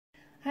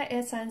Hi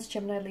air signs,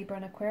 Gemini, Libra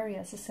and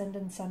Aquarius,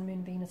 Ascendant, Sun,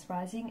 Moon, Venus,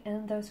 Rising,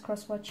 and those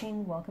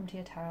cross-watching, welcome to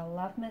your tarot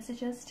love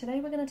messages.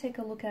 Today we're going to take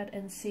a look at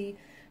and see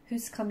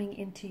who's coming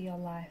into your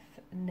life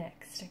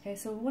next. Okay,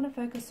 so we want to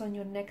focus on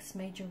your next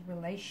major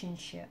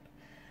relationship.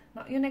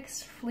 Not your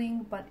next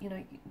fling, but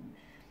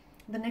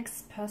the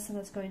next person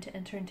that's going to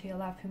enter into your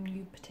life whom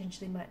you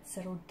potentially might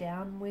settle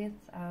down with.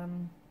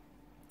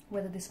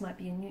 Whether this might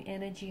be a new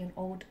energy, an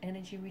old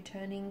energy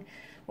returning,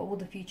 what will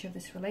the future of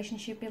this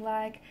relationship be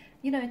like?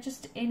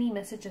 Just any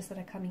messages that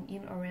are coming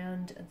in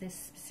around this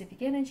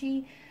specific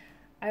energy.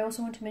 I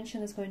also want to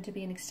mention there's going to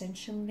be an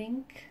extension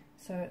link.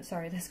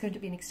 There's going to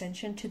be an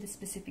extension to this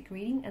specific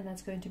reading, and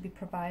that's going to be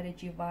provided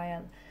to you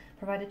via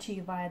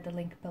the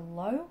link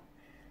below.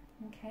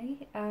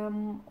 Okay.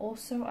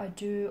 Also, I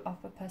do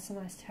offer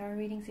personalized tarot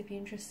readings. If you're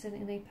interested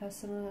in a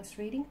personalized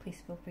reading, please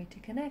feel free to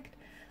connect.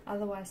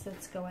 Otherwise,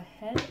 let's go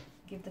ahead,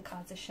 give the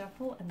cards a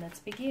shuffle, and let's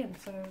begin.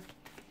 So,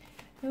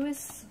 who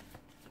is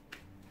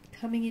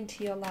coming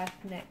into your life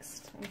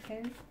next?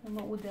 Okay, and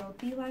what will they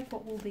be like?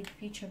 What will the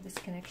future of this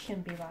connection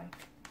be like?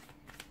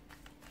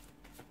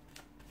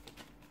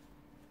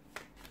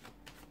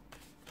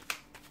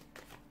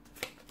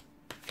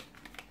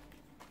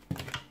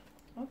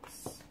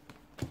 Oops.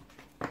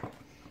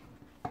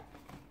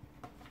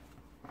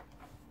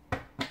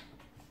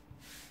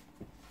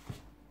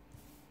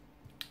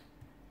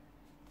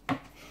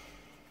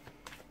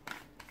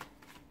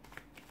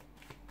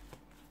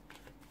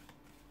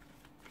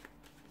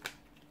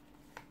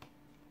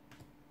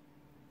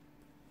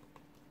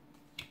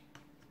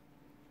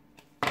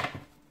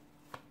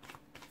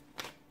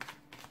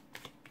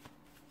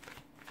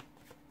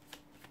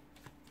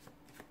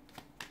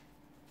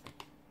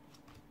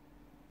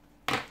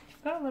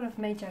 Got a lot of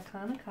major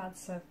arcana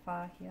cards so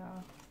far here.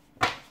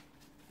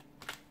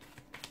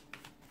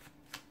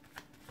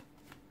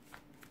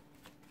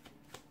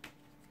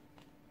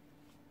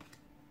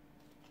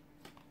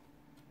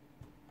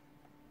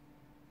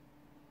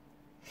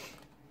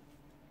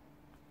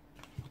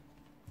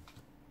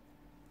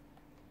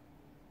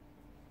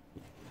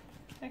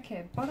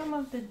 Okay, bottom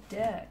of the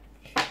deck,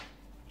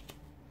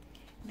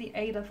 the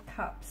Eight of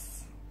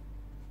Cups.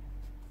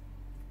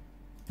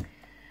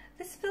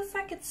 This feels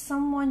like it's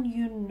someone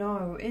you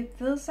know. It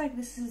feels like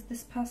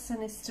this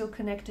person is still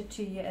connected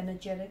to you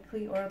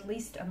energetically, or at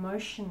least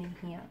emotionally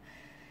here.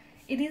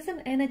 It is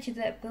an energy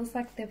that feels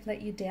like they've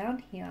let you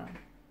down here.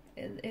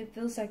 It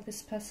feels like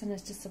this person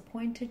has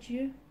disappointed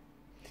you.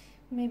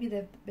 Maybe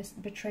they've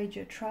betrayed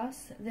your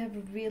trust.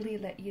 They've really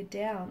let you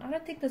down. I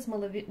don't think there's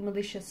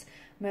malicious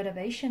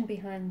motivation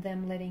behind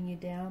them letting you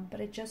down,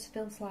 but it just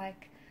feels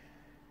like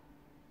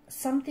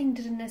something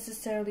didn't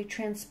necessarily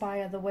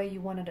transpire the way you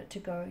wanted it to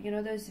go.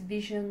 Those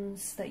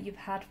visions that you've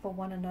had for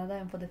one another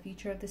and for the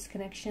future of this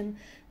connection,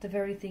 the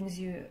very things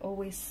you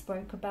always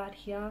spoke about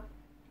here,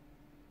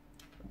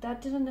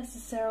 that didn't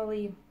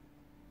necessarily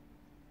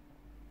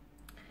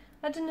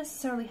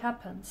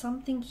happen.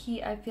 Something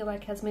here I feel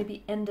like has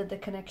maybe ended the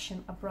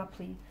connection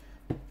abruptly.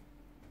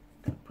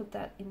 Gotta put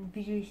that in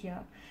view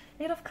here.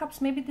 Eight of Cups,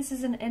 maybe this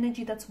is an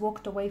energy that's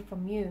walked away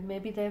from you.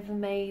 Maybe they've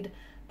made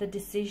the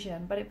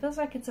decision, but it feels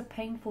like it's a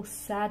painful,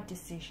 sad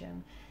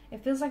decision.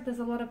 It feels like there's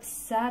a lot of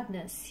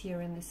sadness here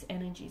in this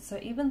energy. So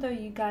even though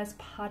you guys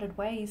parted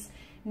ways,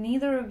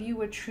 neither of you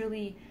were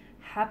truly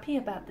happy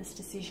about this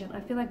decision. I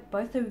feel like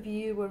both of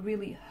you were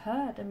really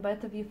hurt, and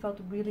both of you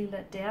felt really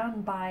let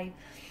down by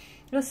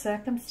your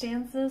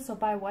circumstances or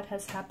by what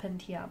has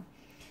happened here.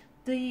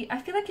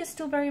 I feel like you're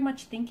still very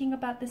much thinking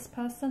about this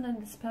person, and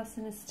this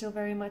person is still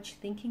very much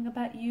thinking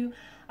about you.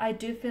 I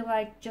do feel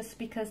like just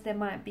because there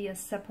might be a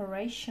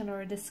separation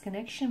or a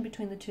disconnection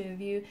between the two of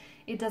you,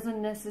 it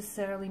doesn't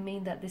necessarily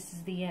mean that this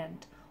is the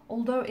end.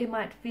 Although it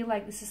might feel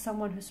like this is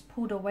someone who's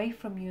pulled away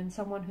from you and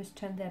someone who's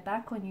turned their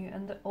back on you,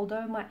 and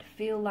although it might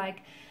feel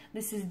like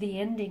this is the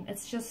ending,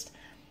 it's just,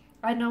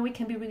 I know it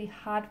can be really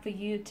hard for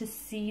you to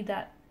see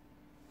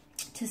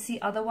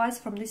otherwise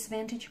from this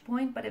vantage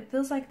point, but it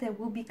feels like they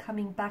will be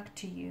coming back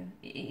to you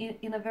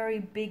in a very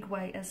big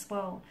way as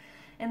well.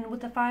 And with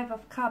the Five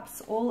of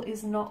Cups, all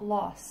is not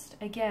lost.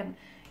 Again,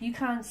 you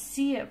can't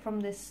see it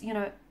from this,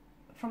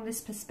 from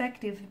this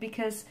perspective,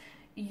 because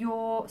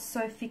you're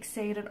so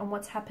fixated on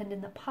what's happened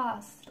in the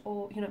past,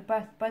 or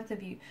both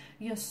of you,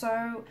 you're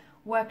so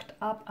worked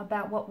up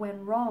about what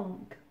went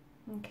wrong,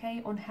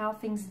 okay, on how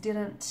things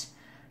didn't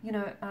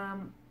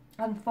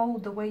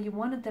unfold the way you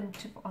wanted them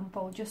to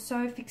unfold. You're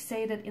so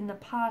fixated in the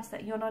past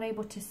that you're not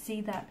able to see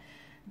that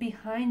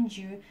behind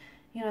you.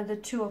 The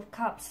Two of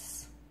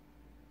Cups,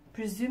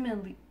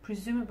 presumably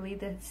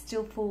they're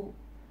still full,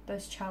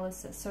 those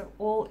chalices, so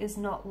all is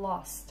not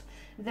lost.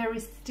 There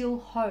is still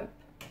hope.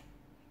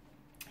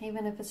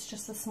 Even if it's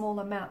just a small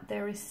amount,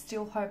 there is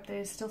still hope. There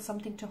is still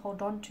something to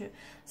hold on to,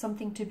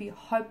 something to be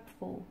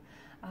hopeful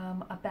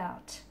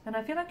about. And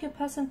I feel like your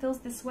person feels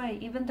this way,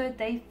 even though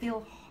they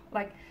feel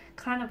like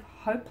kind of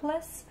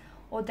hopeless,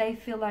 or they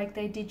feel like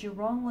they did you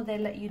wrong, or they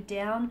let you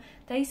down.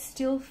 They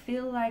still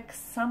feel like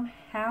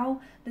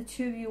somehow the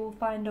two of you will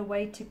find a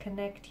way to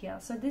connect here.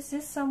 So this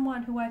is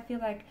someone who I feel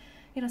like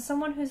You know,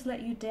 someone who's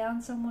let you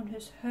down, someone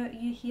who's hurt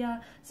you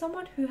here,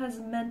 someone who has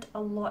meant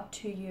a lot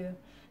to you,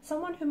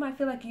 someone whom I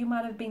feel like you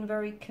might have been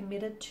very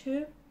committed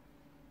to.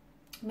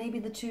 Maybe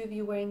the two of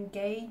you were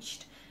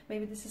engaged.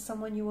 Maybe this is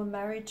someone you were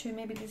married to.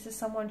 Maybe this is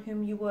someone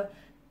whom you were,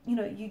 you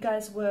know, you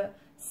guys were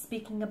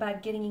speaking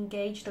about getting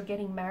engaged or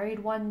getting married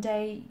one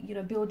day, you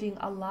know, building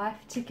a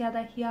life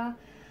together here.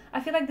 I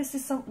feel like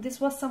this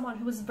was someone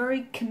who was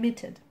very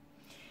committed.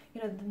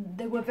 You know,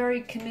 they were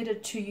very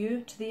committed to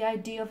you, to the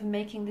idea of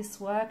making this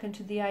work and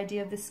to the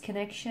idea of this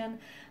connection.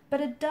 But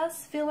it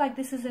does feel like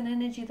this is an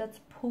energy that's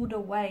pulled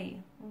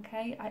away,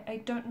 okay? I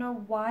don't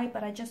know why,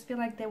 but I just feel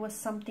like there was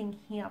something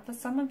here. For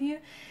some of you,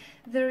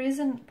 there is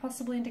a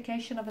possible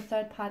indication of a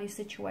third-party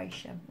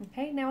situation,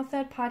 okay? Now, a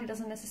third party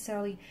doesn't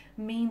necessarily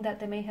mean that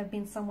there may have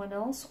been someone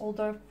else,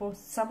 although for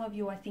some of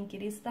you, I think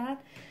it is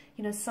that.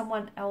 You know,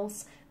 someone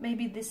else,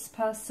 maybe this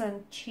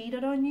person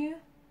cheated on you.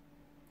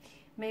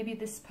 Maybe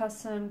this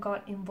person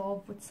got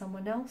involved with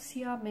someone else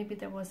here. Maybe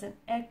there was an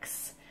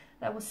ex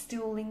that was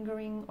still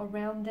lingering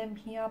around them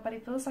here. But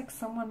it feels like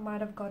someone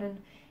might have gotten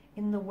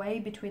in the way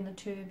between the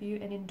two of you.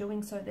 And in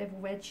doing so, they've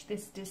wedged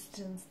this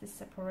distance, this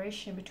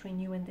separation between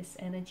you and this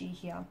energy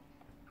here.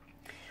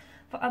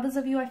 For others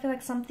of you, I feel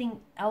like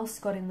something else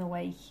got in the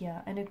way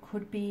here. And it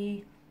could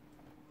be...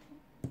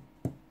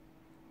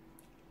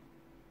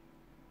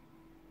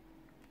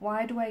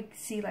 Why do I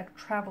see like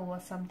travel or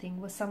something?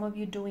 Was some of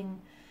you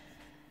doing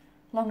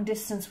long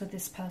distance with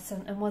this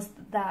person, and was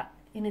that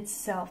in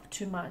itself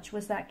too much?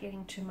 Was that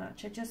getting too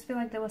much? I just feel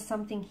like there was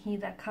something here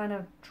that kind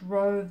of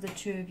drove the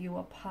two of you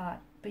apart.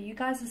 But you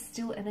guys are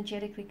still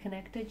energetically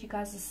connected. You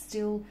guys are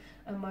still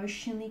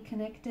emotionally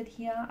connected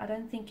here. I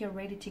don't think you're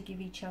ready to give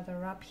each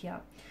other up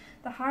here.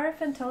 The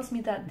Hierophant tells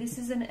me that this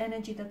is an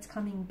energy that's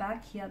coming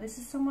back here. This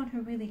is someone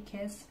who really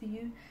cares for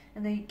you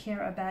and they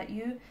care about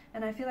you.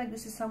 And I feel like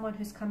this is someone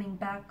who's coming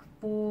back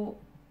for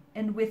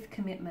and with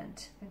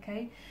commitment,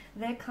 okay?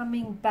 They're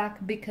coming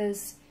back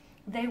because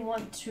they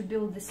want to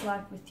build this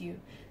life with you.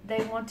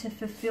 They want to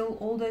fulfill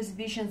all those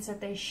visions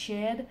that they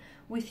shared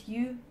with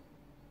you.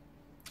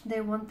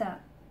 They want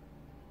that.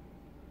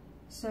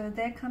 So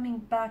they're coming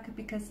back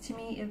because to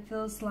me it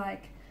feels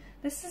like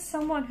this is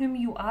someone whom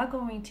you are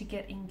going to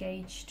get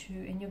engaged to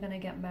and you're going to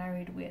get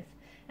married with.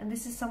 And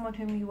this is someone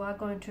whom you are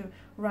going to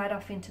ride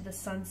off into the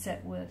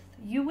sunset with.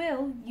 You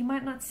will. You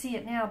might not see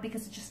it now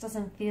because it just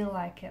doesn't feel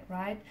like it,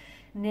 right?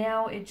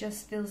 Now it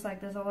just feels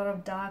like there's a lot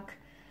of dark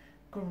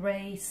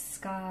gray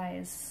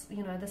skies.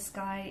 You know, the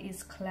sky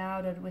is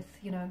clouded with,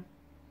 you know,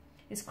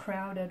 is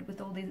crowded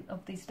with all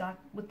these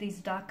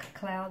dark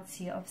clouds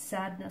here of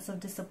sadness, of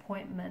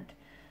disappointment.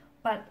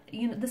 But,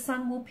 you know, the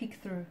sun will peek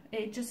through.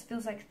 It just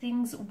feels like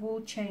things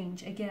will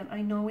change. Again,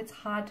 I know it's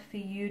hard for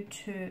you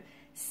to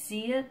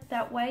see it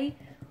that way,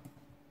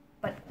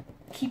 but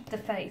keep the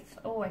faith.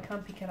 Oh, I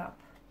can't pick it up.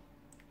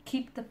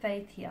 Keep the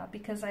faith here,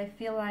 because I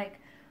feel like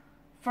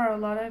for a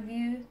lot of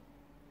you,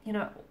 you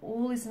know,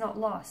 all is not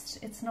lost.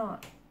 It's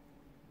not.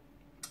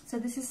 So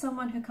this is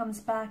someone who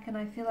comes back, and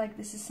I feel like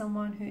this is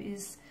someone who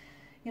is,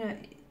 you know,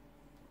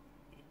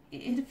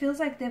 it feels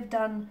like they've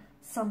done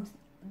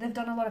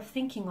a lot of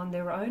thinking on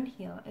their own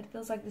here. It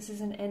feels like this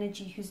is an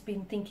energy who's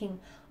been thinking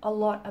a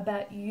lot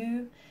about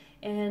you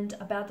and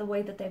about the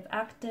way that they've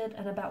acted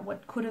and about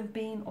what could have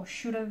been or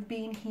should have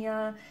been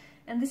here.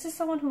 And this is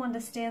someone who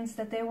understands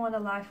that they want a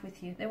life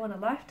with you. They want a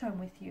lifetime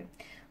with you.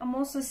 I'm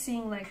also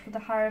seeing like the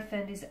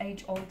Hierophant is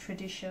age-old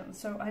tradition.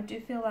 So I do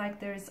feel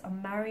like there's a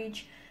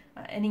marriage,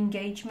 an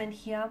engagement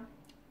here.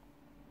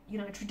 You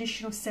know, a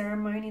traditional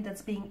ceremony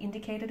that's being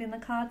indicated in the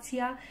cards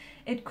here.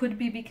 It could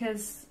be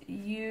because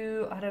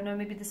you, I don't know,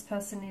 maybe this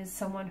person is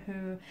someone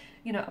who,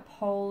 you know,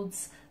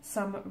 upholds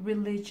some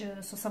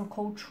religious or some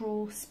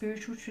cultural,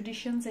 spiritual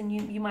traditions, and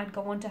you might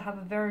go on to have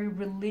a very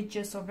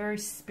religious or very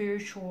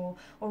spiritual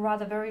or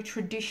rather very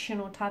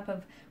traditional type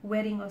of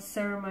wedding or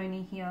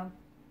ceremony here.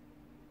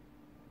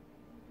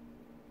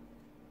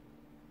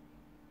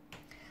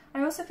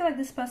 I also feel like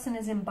this person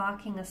is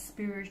embarking a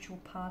spiritual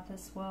path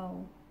as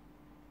well.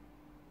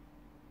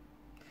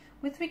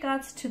 With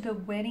regards to the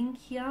wedding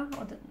here,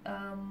 or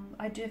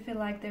I do feel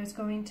like there's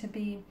going to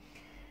be,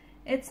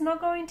 it's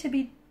not going to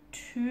be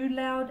too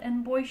loud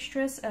and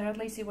boisterous, or at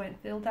least it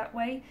won't feel that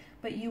way,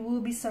 but you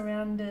will be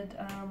surrounded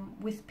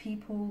with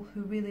people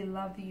who really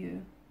love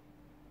you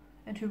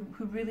and who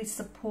really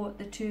support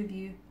the two of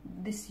you,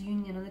 this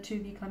union, and the two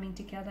of you coming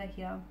together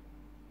here.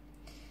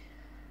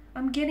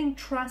 I'm getting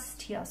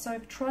trust here. So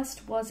if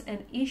trust was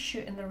an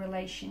issue in the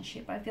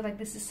relationship, I feel like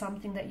this is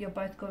something that you're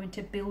both going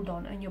to build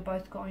on and you're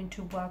both going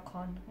to work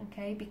on,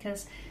 okay?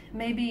 Because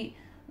maybe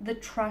the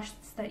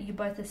trust that you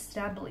both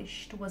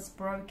established was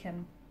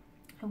broken.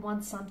 And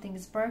once something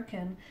is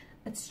broken,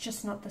 it's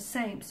just not the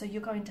same. So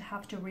you're going to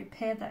have to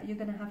repair that. You're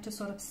going to have to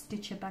sort of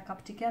stitch it back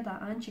up together,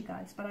 aren't you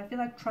guys? But I feel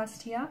like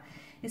trust here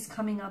is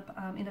coming up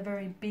in a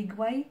very big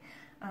way.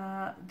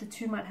 The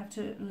two of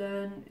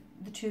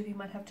you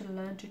might have to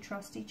learn to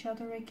trust each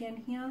other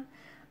again here.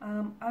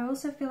 I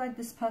also feel like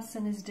this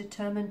person is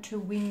determined to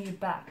win you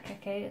back,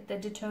 okay? They're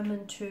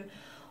determined to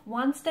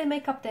once they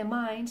make up their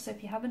mind, so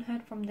if you haven't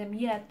heard from them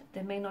yet,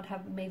 they may not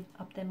have made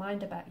up their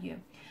mind about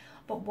you.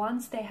 But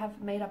once they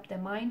have made up their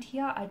mind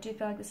here, I do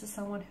feel like this is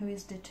someone who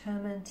is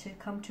determined to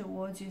come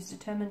towards you, is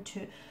determined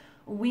to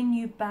win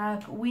you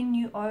back, win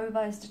you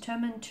over, is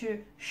determined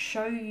to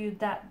show you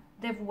that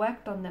they've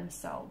worked on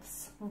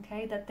themselves,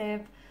 okay, that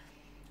they're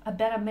a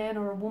better man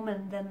or a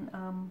woman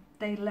than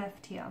they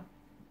left here.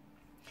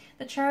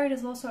 The Chariot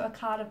is also a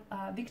card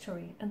of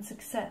victory and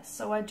success.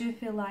 So I do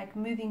feel like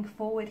moving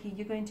forward here,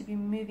 you're going to be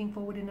moving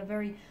forward in a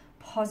very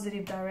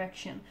positive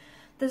direction.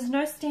 There's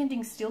no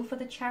standing still for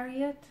the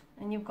Chariot,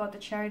 and you've got the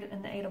Chariot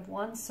and the Eight of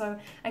Wands. So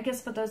I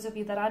guess for those of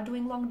you that are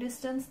doing long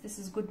distance, this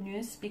is good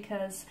news,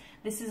 because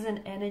this is an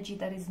energy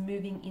that is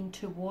moving in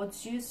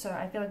towards you. So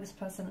I feel like this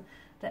person,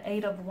 the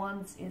Eight of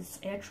Wands is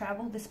air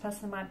travel. This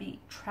person might be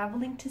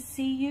traveling to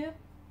see you.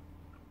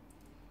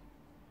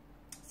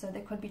 So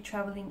they could be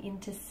traveling in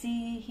to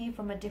see here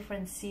from a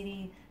different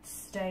city,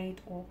 state,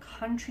 or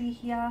country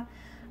here.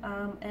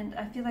 And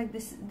I feel like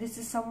this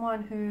is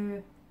someone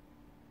who,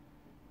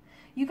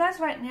 you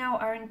guys right now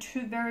are in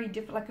two very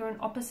different, like you're in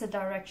opposite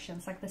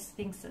directions, like the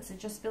Sphinxes. It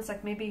just feels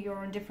like maybe you're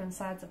on different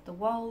sides of the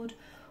world,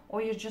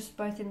 or you're just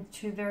both in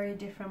two very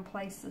different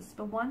places.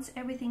 But once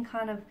everything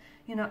kind of,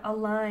 you know,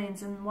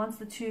 aligns, and once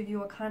the two of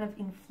you are kind of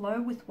in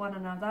flow with one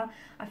another,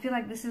 I feel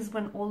like this is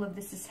when all of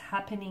this is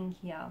happening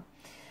here.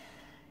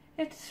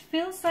 It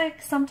feels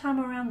like sometime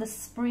around the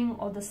spring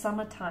or the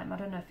summertime. I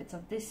don't know if it's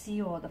of this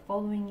year or the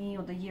following year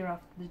or the year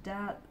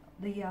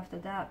after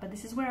that, but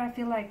this is where I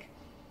feel like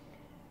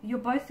you're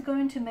both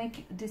going to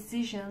make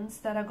decisions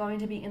that are going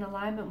to be in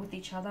alignment with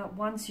each other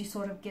once you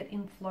sort of get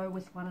in flow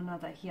with one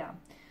another here.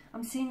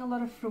 I'm seeing a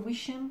lot of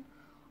fruition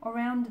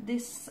around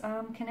this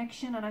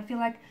connection, and I feel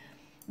like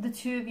the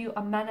two of you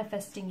are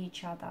manifesting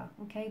each other,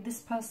 okay? This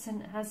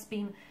person has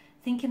been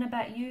thinking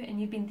about you, and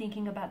you've been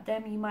thinking about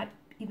them. You might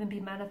even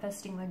be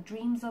manifesting like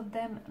dreams of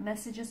them,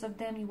 messages of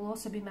them. You will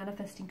also be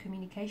manifesting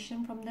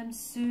communication from them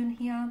soon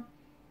here.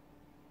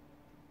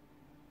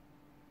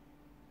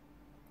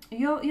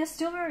 You're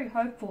still very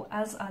hopeful,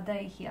 as are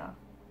they here.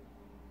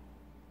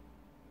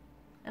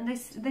 And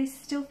they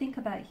still think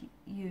about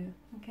you,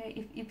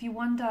 okay? If you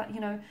wonder,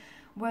 you know,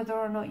 whether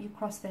or not you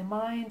cross their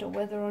mind, or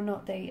whether or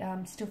not they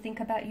still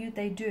think about you,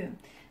 they do.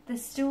 They're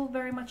still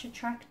very much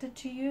attracted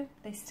to you.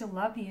 They still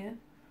love you,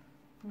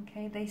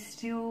 okay? They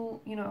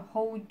still, you know,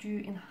 hold you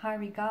in high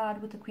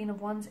regard with the Queen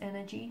of Wands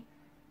energy.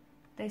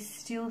 They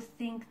still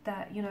think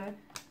that, you know,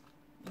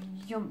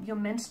 you're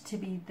meant to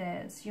be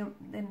theirs.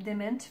 They're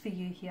meant for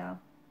you here.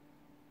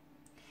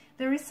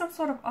 There is some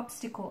sort of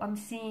obstacle I'm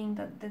seeing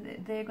that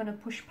they're going to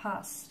push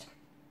past.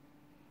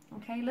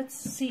 Okay, let's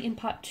see in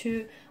part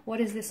 2, what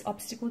is this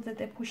obstacle that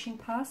they're pushing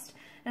past?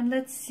 And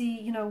let's see,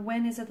 you know,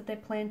 when is it that they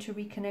plan to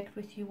reconnect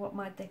with you? What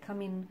might they come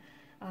in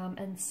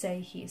and say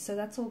here? So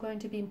that's all going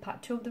to be in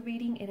part 2 of the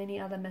reading, and any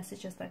other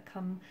messages that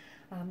come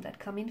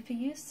in for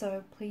you.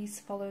 So please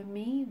follow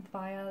me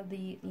via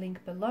the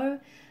link below.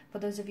 For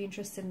those of you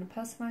interested in a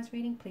personalized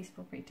reading, please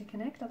feel free to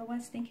connect.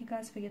 Otherwise, thank you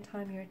guys for your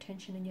time, your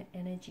attention, and your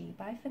energy.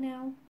 Bye for now.